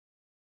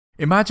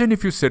Imagine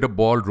if you set a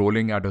ball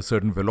rolling at a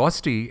certain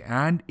velocity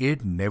and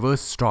it never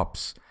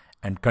stops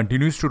and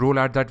continues to roll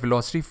at that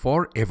velocity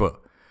forever.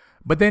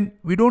 But then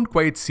we don't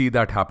quite see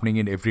that happening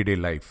in everyday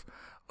life.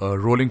 A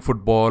rolling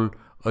football,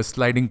 a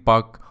sliding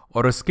puck,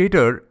 or a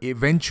skater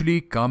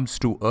eventually comes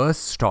to a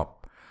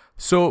stop.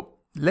 So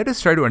let us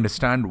try to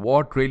understand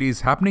what really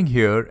is happening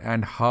here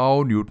and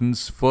how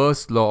Newton's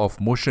first law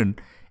of motion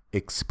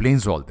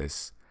explains all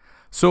this.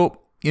 So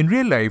in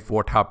real life,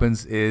 what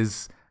happens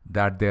is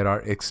that there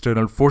are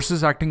external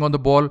forces acting on the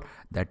ball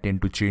that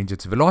tend to change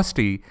its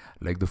velocity,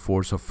 like the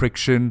force of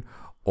friction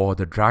or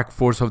the drag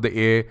force of the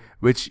air,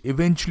 which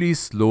eventually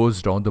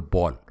slows down the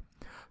ball.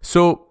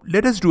 So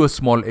let us do a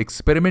small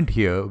experiment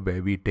here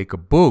where we take a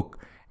book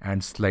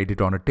and slide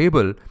it on a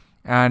table,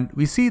 and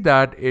we see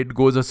that it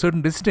goes a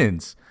certain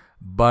distance.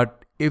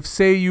 But if,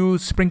 say, you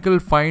sprinkle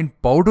fine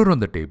powder on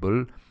the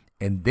table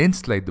and then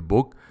slide the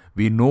book,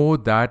 we know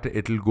that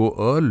it'll go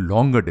a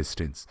longer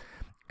distance.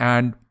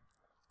 And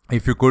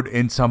if you could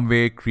in some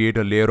way create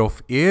a layer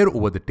of air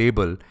over the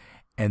table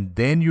and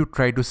then you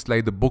try to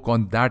slide the book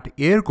on that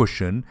air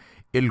cushion,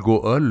 it'll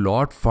go a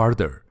lot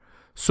farther.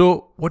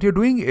 So what you're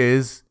doing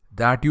is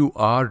that you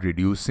are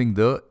reducing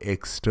the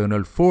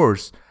external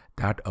force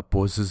that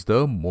opposes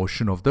the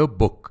motion of the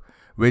book,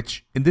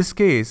 which in this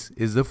case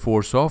is the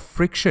force of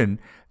friction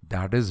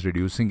that is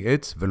reducing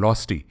its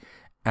velocity.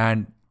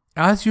 And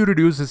as you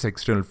reduce this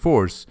external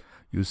force,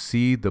 you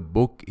see the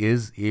book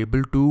is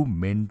able to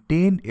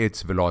maintain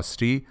its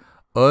velocity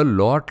a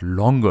lot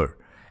longer.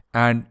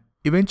 And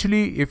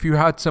eventually, if you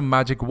had some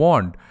magic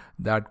wand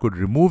that could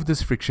remove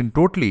this friction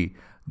totally,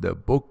 the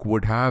book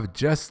would have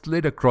just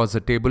slid across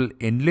the table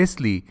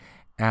endlessly.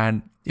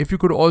 And if you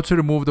could also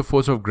remove the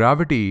force of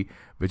gravity,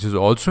 which is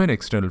also an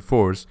external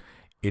force,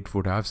 it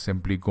would have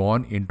simply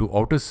gone into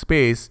outer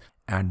space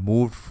and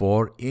moved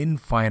for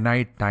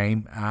infinite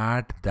time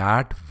at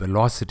that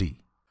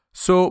velocity.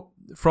 So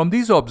from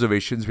these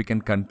observations, we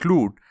can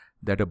conclude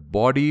that a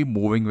body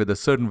moving with a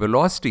certain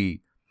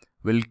velocity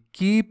will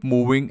keep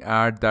moving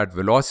at that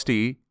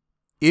velocity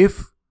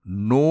if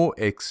no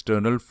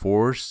external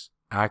force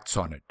acts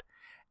on it.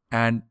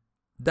 And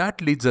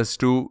that leads us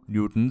to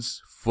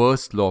Newton's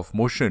first law of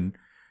motion,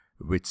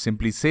 which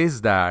simply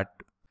says that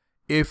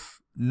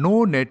if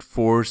no net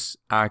force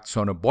acts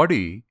on a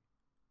body,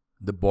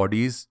 the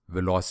body's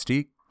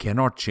velocity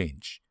cannot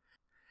change.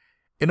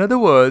 In other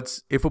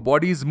words, if a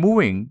body is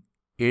moving,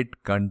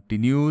 it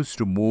continues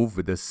to move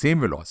with the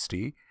same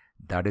velocity,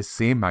 that is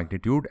same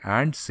magnitude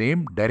and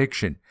same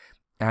direction.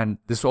 And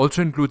this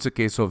also includes a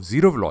case of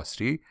zero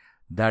velocity,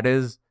 that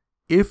is,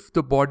 if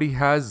the body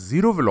has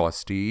zero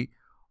velocity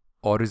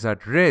or is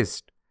at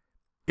rest,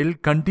 it'll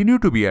continue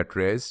to be at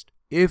rest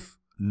if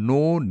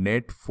no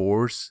net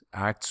force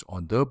acts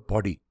on the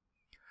body.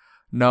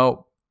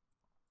 Now,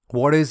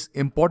 what is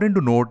important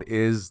to note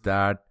is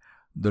that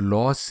the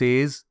law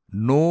says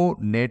no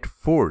net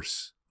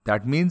force.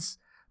 That means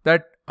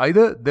that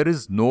either there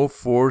is no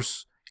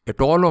force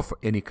at all of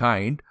any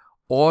kind,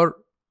 or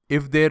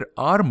if there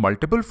are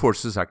multiple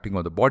forces acting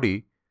on the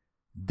body,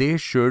 they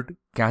should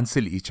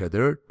cancel each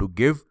other to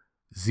give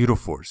zero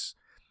force.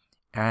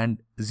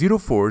 And zero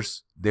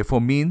force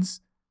therefore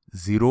means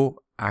zero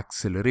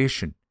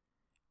acceleration.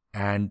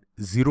 And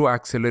zero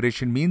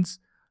acceleration means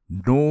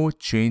no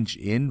change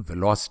in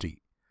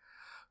velocity.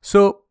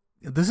 So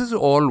this is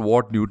all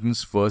what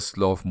Newton's first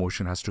law of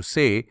motion has to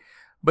say.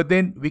 But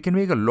then we can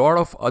make a lot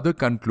of other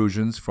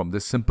conclusions from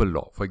this simple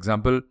law. For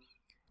example,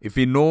 if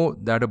we know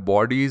that a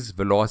body's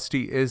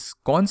velocity is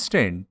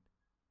constant,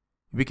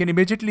 we can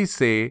immediately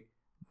say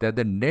that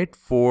the net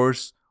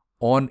force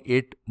on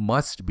it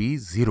must be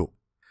zero.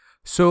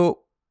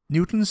 So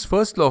Newton's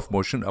first law of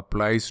motion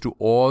applies to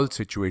all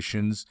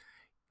situations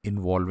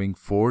involving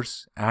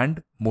force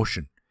and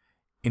motion,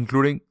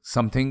 including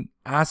something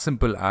as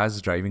simple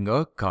as driving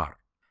a car.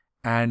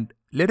 And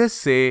let us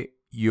say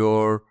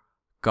your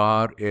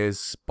car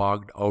is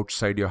parked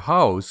outside your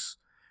house,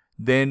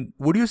 then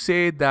would you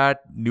say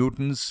that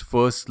Newton's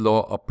first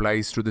law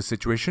applies to the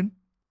situation?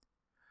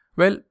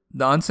 Well,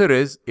 the answer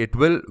is it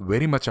will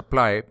very much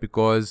apply,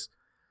 because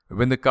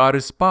when the car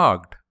is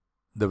parked,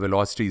 the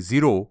velocity is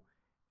zero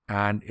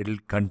and it will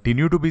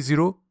continue to be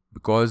zero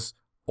because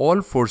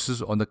all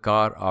forces on the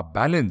car are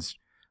balanced,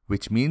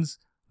 which means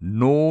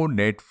no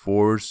net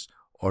force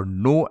or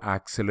no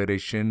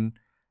acceleration.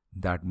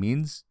 That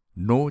means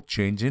no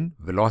change in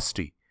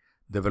velocity.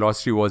 The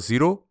velocity was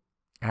zero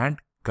and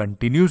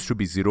continues to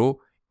be zero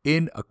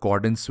in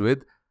accordance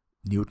with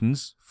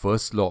Newton's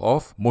first law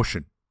of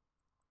motion.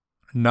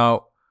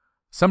 Now,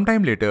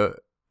 sometime later,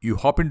 you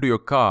hop into your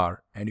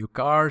car and your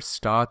car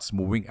starts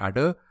moving at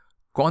a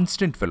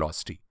constant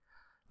velocity.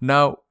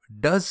 Now,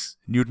 does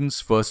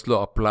Newton's first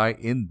law apply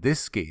in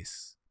this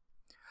case?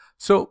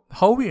 So,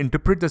 how we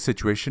interpret the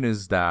situation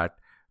is that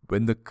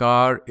when the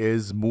car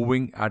is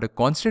moving at a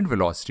constant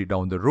velocity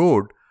down the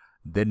road,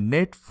 the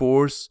net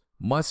force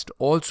must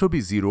also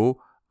be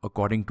zero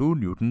according to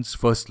Newton's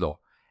first law.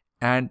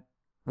 And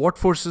what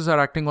forces are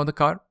acting on the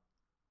car?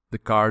 The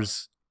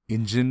car's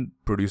engine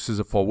produces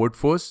a forward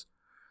force,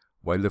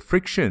 while the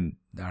friction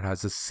that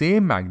has the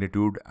same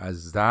magnitude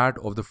as that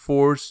of the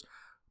force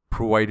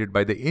provided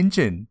by the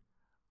engine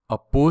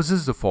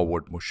opposes the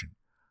forward motion,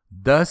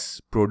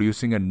 thus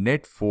producing a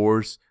net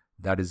force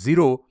that is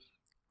zero,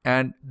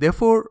 and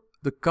therefore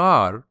the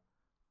car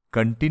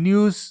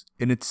continues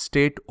in its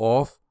state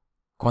of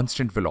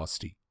constant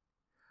velocity.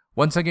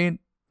 Once again,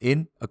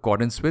 in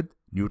accordance with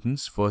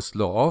Newton's first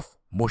law of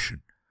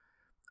motion,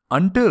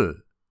 until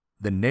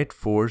the net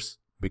force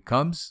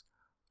becomes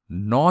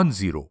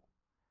non-zero.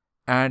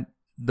 And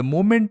the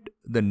moment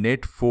the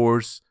net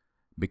force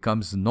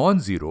becomes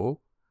non-zero,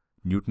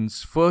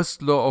 Newton's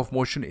first law of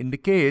motion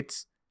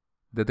indicates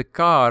that the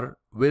car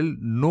will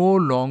no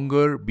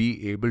longer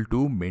be able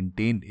to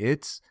maintain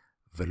its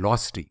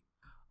velocity.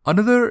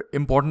 Another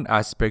important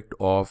aspect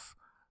of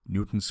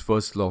Newton's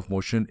first law of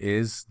motion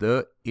is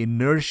the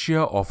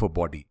inertia of a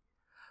body.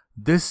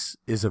 This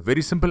is a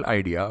very simple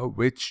idea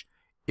which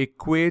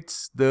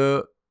equates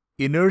the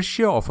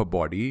inertia of a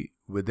body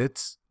with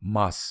its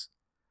mass.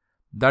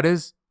 That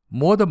is,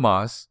 more the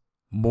mass,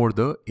 more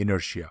the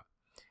inertia.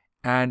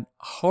 And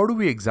how do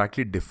we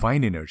exactly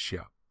define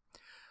inertia?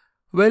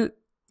 Well,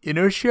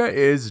 inertia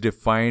is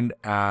defined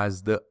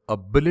as the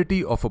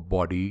ability of a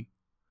body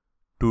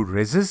to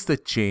resist the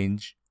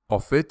change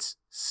of its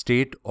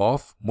state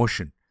of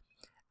motion.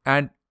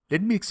 And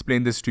let me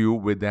explain this to you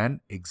with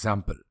an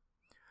example.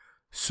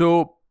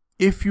 So,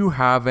 if you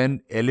have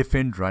an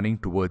elephant running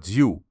towards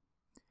you,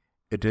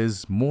 it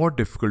is more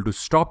difficult to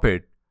stop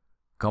it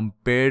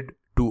compared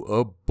to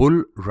a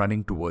bull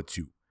running towards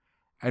you.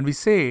 And we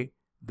say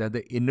that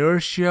the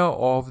inertia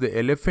of the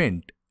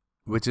elephant,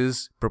 which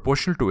is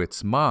proportional to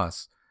its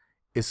mass,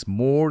 is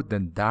more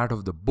than that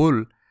of the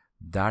bull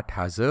that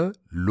has a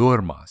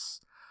lower mass.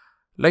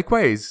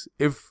 Likewise,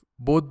 if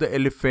both the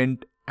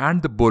elephant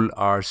and the bull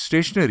are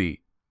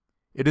stationary,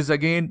 it is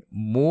again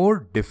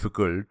more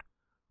difficult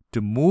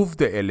to move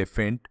the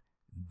elephant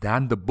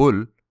than the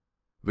bull,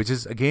 which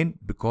is again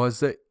because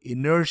the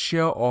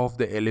inertia of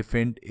the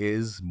elephant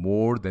is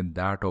more than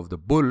that of the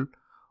bull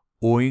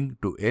owing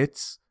to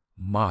its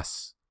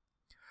mass.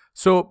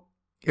 So,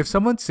 if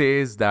someone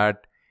says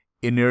that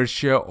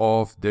inertia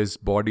of this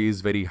body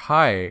is very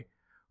high,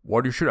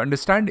 what you should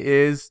understand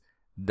is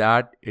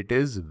that it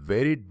is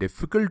very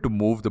difficult to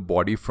move the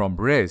body from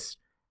rest,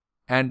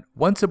 and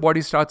once the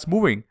body starts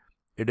moving,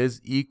 it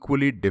is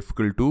equally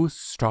difficult to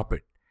stop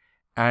it.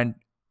 And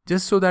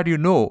just so that you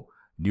know,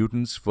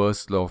 Newton's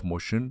first law of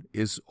motion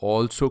is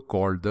also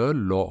called the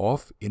law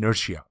of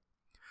inertia.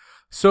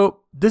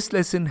 So, this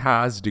lesson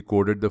has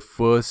decoded the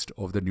first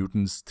of the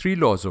Newton's three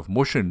laws of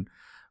motion,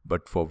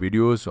 but for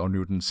videos on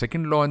Newton's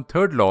second law and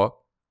third law,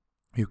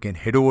 you can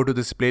head over to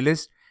this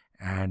playlist,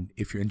 and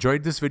if you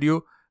enjoyed this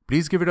video,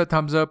 please give it a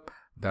thumbs up.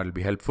 That will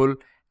be helpful,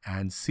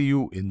 and see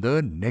you in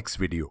the next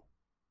video.